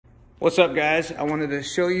What's up, guys? I wanted to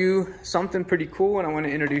show you something pretty cool, and I want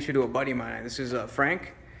to introduce you to a buddy of mine. This is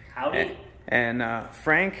Frank. Howdy. And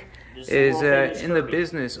Frank is in the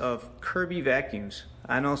business of Kirby vacuums.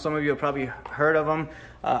 I know some of you have probably heard of them.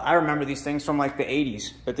 I remember these things from like the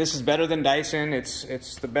 80s, but this is better than Dyson.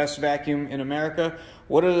 It's the best vacuum in America.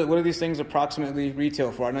 What are these things approximately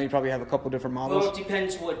retail for? I know you probably have a couple different models. Well, it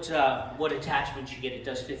depends what attachments you get. It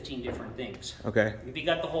does 15 different things. Okay. If you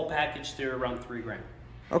got the whole package, they're around $3 grand.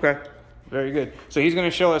 Okay, very good. So he's going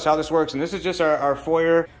to show us how this works, and this is just our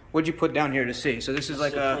foyer. What'd you put down here to see? So this is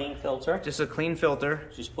like a clean filter. Just a clean filter.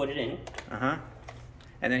 Just put it in. Uh-huh.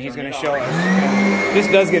 And then he's going to show us. This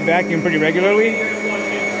does get vacuumed pretty regularly.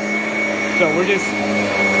 So we're just...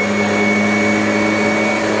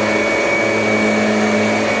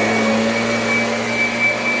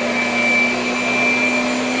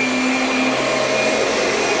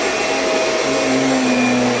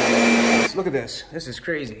 Look at this. This is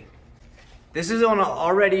crazy. This is on an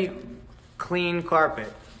already clean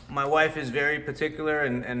carpet. My wife is very particular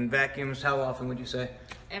and vacuums. How often would you say?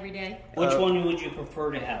 Every day. Which one would you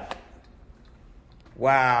prefer to have?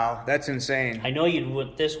 Wow, that's insane. I know you'd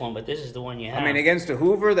want this one, but this is the one you have. I mean, against a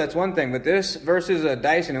Hoover, that's one thing, but this versus a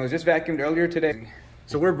Dyson, it was just vacuumed earlier today.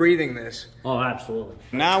 So we're breathing this. Oh, absolutely.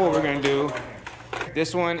 Now what we're gonna do,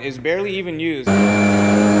 this one is barely even used.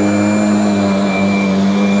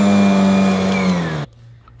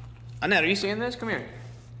 Annette, are you seeing this? Come here.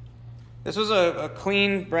 This was a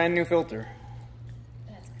clean, brand new filter.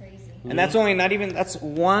 That's crazy. And that's only not even, that's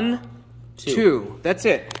one, two. That's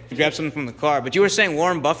it. You grabbed something from the car. But you were saying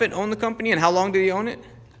Warren Buffett owned the company, and how long did he own it?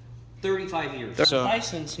 35 years. So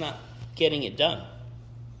Dyson's not getting it done.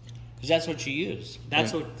 Because that's what you use.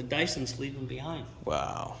 That's what the Dyson's leaving behind.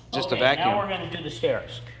 Wow. Just okay, a vacuum. Now we're going to do the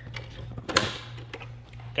stairs.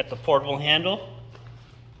 Got the portable handle.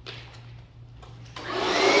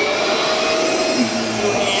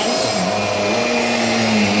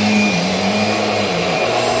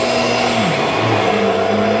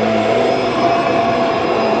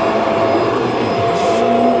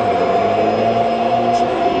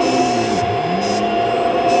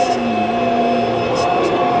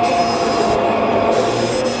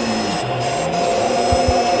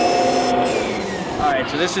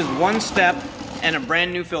 So this is one step and a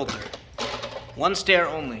brand new filter. One stair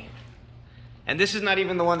only. And this is not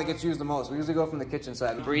even the one that gets used the most. We usually go from the kitchen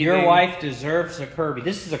side. Breathing. Your wife deserves a Kirby.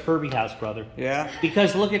 This is a Kirby house, brother. Yeah.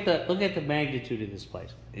 Because look at the magnitude of this place.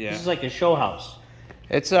 Yeah. This is like a show house.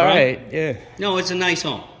 It's all right. Yeah. No, it's a nice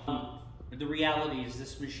home. The reality is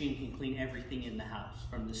this machine can clean everything in the house,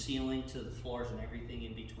 from the ceiling to the floors and everything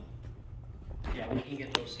in between. Yeah, we can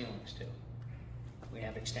get those ceilings too. We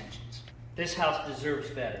have extensions. This house deserves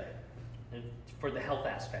better for the health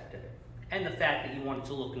aspect of it. And the fact that you want it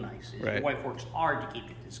to look nice. Right. Your wife works hard to keep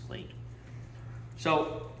it this clean.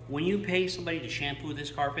 So when you pay somebody to shampoo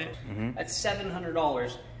this carpet, that's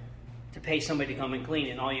 $700 to pay somebody to come and clean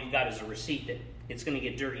it, and all you've got is a receipt that it's going to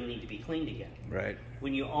get dirty and need to be cleaned again. Right.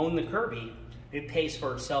 When you own the Kirby, it pays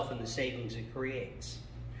for itself in the savings it creates.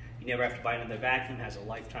 You never have to buy another vacuum, it has a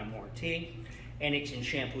lifetime warranty, and it can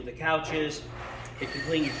shampoo the couches, it can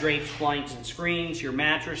clean your drapes, blinds, and screens, your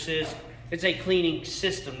mattresses. It's a cleaning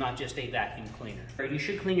system, not just a vacuum cleaner. You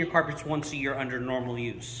should clean your carpets once a year under normal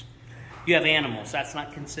use. You have animals, that's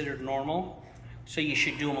not considered normal, so you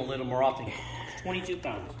should do them a little more often. 22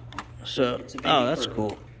 pounds. So, oh, that's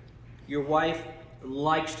cool. Your wife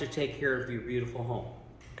likes to take care of your beautiful home.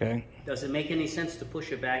 Okay. Does it make any sense to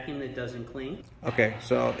push a vacuum that doesn't clean? Okay,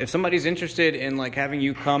 so if somebody's interested in like having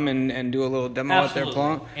you come and do a little demo at their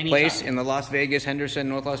place in the Las Vegas, Henderson,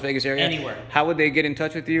 North Las Vegas area, anywhere, how would they get in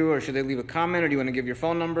touch with you, or should they leave a comment, or do you want to give your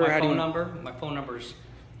phone number? My phone number is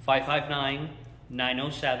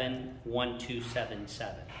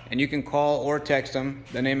 559-907-1277. And you can call or text them.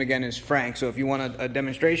 The name again is Frank. So if you want a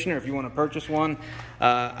demonstration or if you want to purchase one,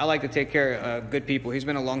 I like to take care of good people. He's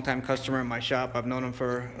been a long-time customer in my shop. I've known him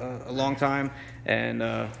for a long time,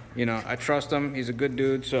 and you know, I trust him. He's a good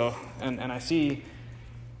dude. So and I see,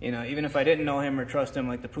 you know, even if I didn't know him or trust him,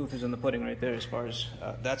 like the proof is in the pudding right there as far as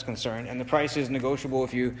that's concerned. And the price is negotiable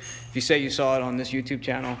if you say you saw it on this YouTube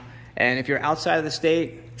channel. And if you're outside of the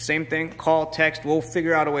state, same thing, call, text, we'll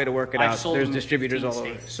figure out a way to work it out. There's distributors all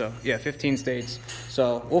over. So yeah, 15 states.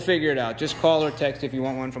 So we'll figure it out. Just call or text if you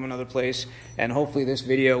want one from another place. And hopefully this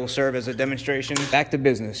video will serve as a demonstration. Back to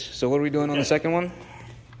business. So what are we doing on the second one?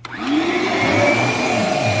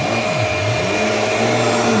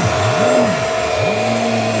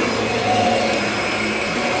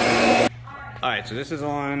 All right, so this is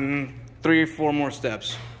on 3 or 4 more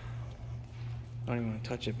steps. I don't even want to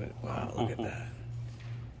touch it, but wow, look at that.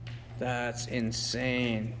 That's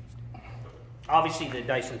insane. Obviously, the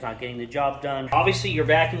Dyson's not getting the job done. Obviously, your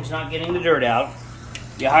vacuum's not getting the dirt out.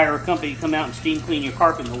 You hire a company to come out and steam clean your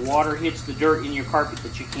carpet, and the water hits the dirt in your carpet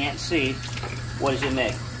that you can't see. What does it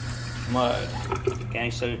make? Mud. Okay,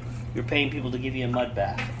 so you're paying people to give you a mud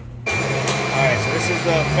bath. All right, so this is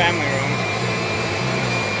the family room.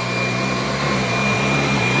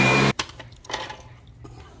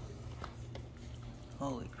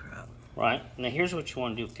 Holy crap. Right, now here's what you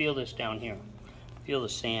want to do. Feel this down here. Feel the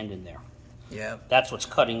sand in there. Yeah. That's what's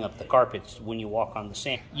cutting up the carpets when you walk on the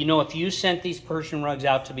sand. You know, if you sent these Persian rugs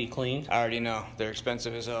out to be cleaned, I already know. They're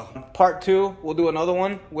expensive as hell. Part 2, we'll do another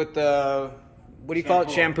one with the, what do you call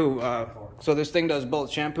it? Shampoo. So this thing does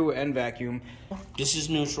both shampoo and vacuum. this is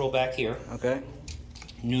neutral back here. Okay.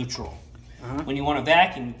 Neutral. When you want to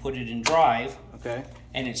vacuum, you put it in drive, Okay.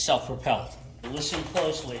 and it's self-propelled. Listen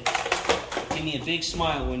closely. Give me a big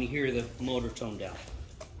smile when you hear the motor tone down.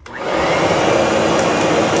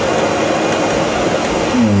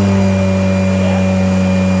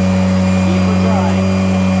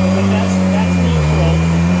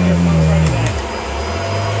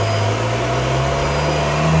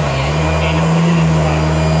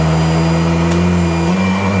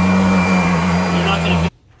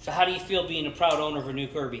 So how do you feel being a proud owner of a new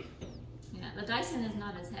Kirby? Yeah, the Dyson is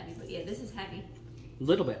not as heavy, but yeah, this is heavy. A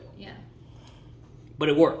little bit, Yeah, but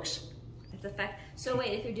it works. it's a fact. So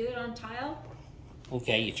wait, if you do it on tile,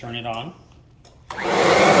 Okay, you turn it on.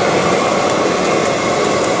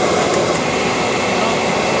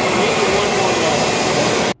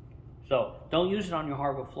 So don't use it on your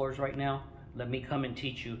hardwood floors right now. Let me come and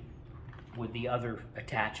teach you with the other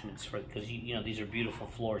attachments for, because you know these are beautiful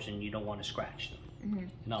floors and you don't want to scratch them.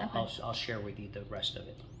 And I'll share with you the rest of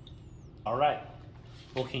it. All right.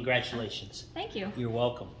 Well, congratulations. thank you. You're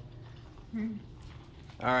welcome. All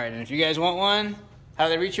right, and if you guys want one, how do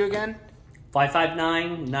they reach you again?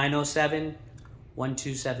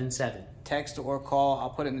 559-907-1277. Text or call. I'll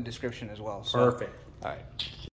put it in the description as well. So. Perfect. All right.